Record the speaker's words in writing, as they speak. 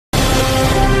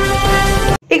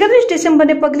31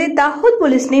 ડિસેમ્બરને પગલે દાહોદ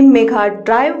પોલીસની mega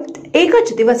drive એક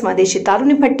જ દિવસમાં દેશી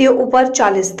દારૂની ભટ્ટીઓ ઉપર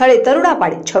 40 સ્થળે દરોડા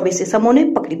પાડી 26 ઇસમોને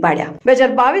પકડી પાડ્યા।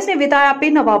 2022ને વિદાય આપી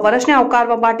નવા વર્ષને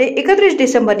આવકારવા માટે 31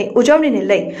 ડિસેમ્બરની ઉજવણીને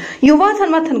લઈ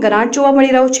યુવાધનમાં થનગનાટ જોવા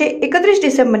મળી રહ્યો છે। 31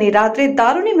 ડિસેમ્બરની રાત્રે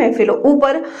દારૂની મહેફિલો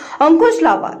ઉપર અંકુશ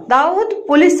લાવવા દાહોદ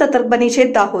પોલીસ સતર્ક બની છે।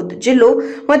 દાહોદ જિલ્લો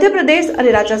મધ્યપ્રદેશ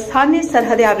અને રાજસ્થાનની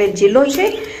સરહદે આવેલ જિલ્લો છે,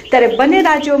 ત્યારે બંને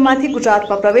રાજ્યોમાંથી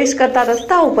ગુજરાતમાં પ્રવેશ કરતા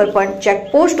રસ્તા ઉપર પણ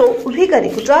ચેકપોસ્ટો ઉભી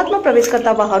કરી ગુજરાતમાં પ્રવેશ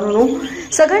કરતા વાહનોનું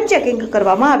સઘન ચેકિંગ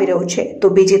કરવામાં આવી રહ્યું છે। તો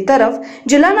બીજી તરફ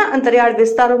જિલ્લાના અંતરિયાળ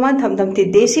વિસ્તારોમાં ધમધમતી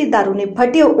દેશી દારૂની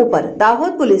ભટ્ટીઓ ઉપર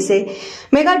દાહોદ પોલીસે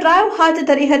મેગા ડ્રાઈવ હાથ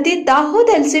ધરી હતી।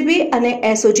 દાહોદ એલસીબી અને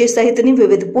એસઓજી સહિતની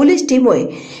વિવિધ પોલીસ ટીમોએ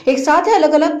એક સાથે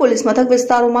અલગ અલગ પોલીસ મથક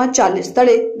વિસ્તારોમાં 40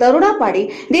 સ્થળે દરોડા પાડી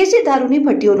દેશી દારૂની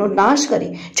ભટ્ટીઓનો નાશ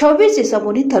કરી 26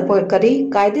 ઇસમોની ધરપકડ કરી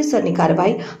કાયદેસરની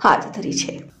કાર્યવાહી હાથ ધરી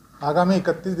છે। આગામી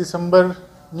 31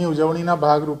 ડિસેમ્બરની ઉજવણીના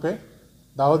ભાગરૂપે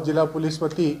દાહોદ જિલ્લા પોલીસ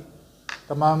વતી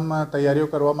તમામ તૈયારીઓ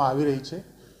કરવામાં આવી રહી છે।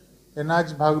 એના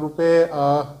જ ભાગરૂપે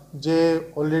જે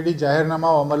ઓલરેડી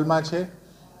જાહેરનામાઓ અમલમાં છે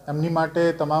એમની માટે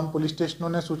તમામ પોલીસ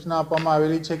સ્ટેશનોને સૂચના આપવામાં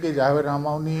આવેલી છે કે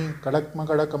જાહેરનામાઓની કડકમાં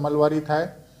કડક અમલવારી થાય,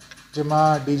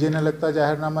 જેમાં ડીજેને લગતા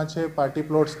જાહેરનામા છે, પાર્ટી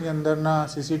પ્લોટ્સની અંદરના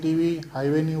સીસીટીવી,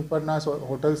 હાઈવેની ઉપરના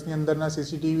હોટલ્સની અંદરના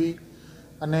સીસીટીવી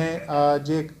અને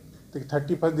જે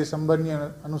 31 ડિસેમ્બરની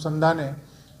અનુસંધાને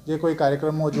જે કોઈ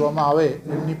કાર્યક્રમો ઉજવવામાં આવે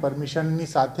એમની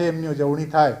પરમિશનની સાથે એમની ઉજવણી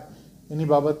થાય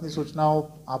એની બાબતની સૂચનાઓ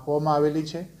આપવામાં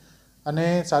આવેલી છે। અને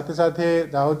સાથે સાથે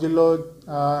દાહોદ જિલ્લો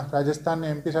રાજસ્થાન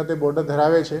એમપી સાથે બોર્ડર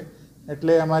ધરાવે છે,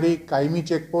 એટલે અમારી કાયમી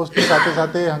ચેકપોસ્ટની સાથે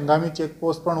સાથે હંગામી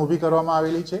ચેકપોસ્ટ પણ ઊભી કરવામાં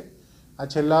આવેલી છે। આ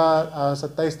છેલ્લા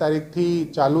 27 તારીખથી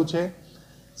ચાલુ છે।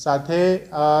 સાથે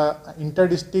ઇન્ટર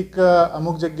ડિસ્ટ્રિક્ટ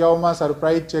અમુક જગ્યાઓમાં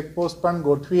સરપ્રાઇઝ ચેકપોસ્ટ પણ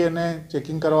ગોઠવી અને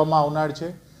ચેકિંગ કરવામાં આવનાર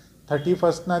છે।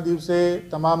 31ના દિવસે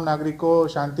તમામ નાગરિકો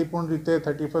શાંતિપૂર્ણ રીતે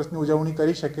 31ની ઉજવણી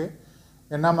કરી શકે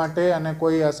એના માટે અને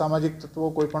કોઈ અસામાજિક તત્વો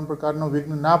કોઈપણ પ્રકારનો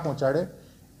વિઘ્ન ના પહોંચાડે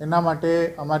એના માટે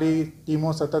અમારી ટીમો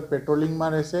સતત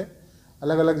પેટ્રોલિંગમાં રહેશે।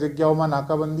 અલગ અલગ જગ્યાઓમાં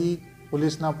નાકાબંધી,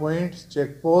 પોલીસના પોઈન્ટ્સ,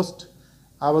 ચેકપોસ્ટ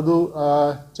આ બધું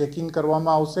ચેકિંગ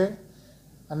કરવામાં આવશે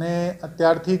અને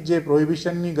અત્યારથી જ જે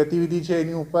પ્રોહિબિશનની ગતિવિધિ છે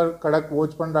એની ઉપર કડક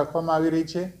વોચ પણ રાખવામાં આવી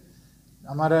રહી છે।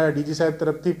 અમારા ડીજી સાહેબ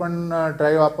તરફથી પણ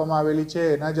ડ્રાઈવ આપવામાં આવેલી છે।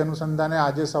 એના જ અનુસંધાને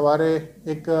આજે સવારે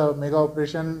એક મેગા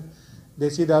ઓપરેશન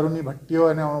દેશી દારૂની ભટ્ટીઓ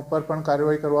અને ઉપર પણ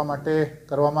કાર્યવાહી કરવા માટે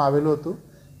કરવામાં આવેલું હતું,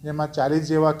 જેમાં 40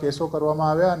 જેવા કેસો કરવામાં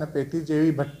આવ્યા અને 35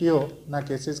 જેવી ભટ્ટીઓના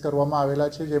કેસીસ કરવામાં આવેલા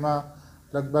છે, જેમાં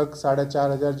લગભગ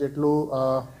 4,500 જેટલું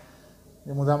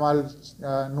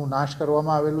મુદ્દામાલનું નાશ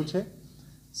કરવામાં આવેલું છે।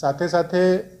 સાથે સાથે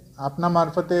આપના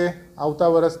મારફતે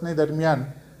આવતા વર્ષની દરમિયાન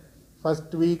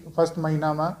ફર્સ્ટ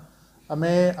મહિનામાં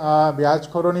અમે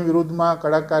વ્યાજખોરોની વિરુદ્ધમાં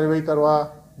કડક કાર્યવાહી કરવા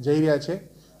જઈ રહ્યા છે।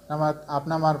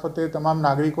 આપના મારફતે તમામ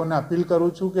નાગરિકોને અપીલ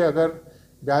કરું છું કે અગર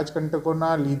વ્યાજ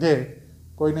કંટકોના લીધે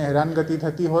કોઈને હેરાનગતિ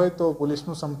થતી હોય તો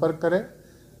પોલીસનો સંપર્ક કરે।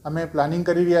 અમે પ્લાનિંગ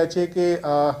કરી રહ્યા છીએ કે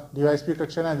ડીવાયએસપી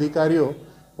કક્ષાના અધિકારીઓ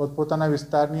પોતપોતાના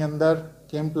વિસ્તારની અંદર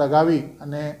કેમ્પ લગાવી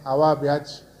અને આવા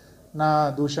વ્યાજના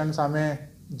દૂષણ સામે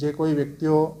જે કોઈ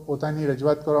વ્યક્તિઓ પોતાની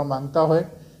રજૂઆત કરવા માંગતા હોય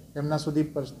એમના સુધી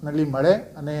પર્સનલી મળે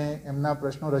અને એમના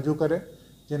પ્રશ્નો રજૂ કરે,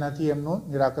 જેનાથી એમનું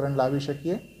નિરાકરણ લાવી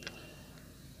શકીએ।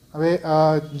 હવે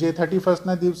જે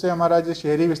 31ના દિવસે અમારા જે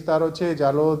શહેરી વિસ્તારો છે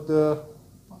જાલોદ,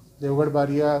 દેવગઢ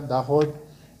બારિયા, દાહોદ,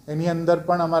 એની અંદર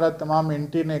પણ અમારા તમામ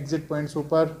એન્ટ્રી અને એક્ઝિટ પોઈન્ટ્સ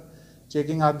ઉપર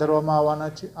ચેકિંગ હાથ ધરવામાં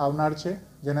આવનાર છે,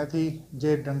 જેનાથી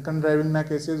જે ડ્રંકન ડ્રાઇવિંગના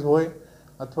કેસીસ હોય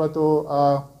અથવા તો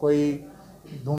કોઈ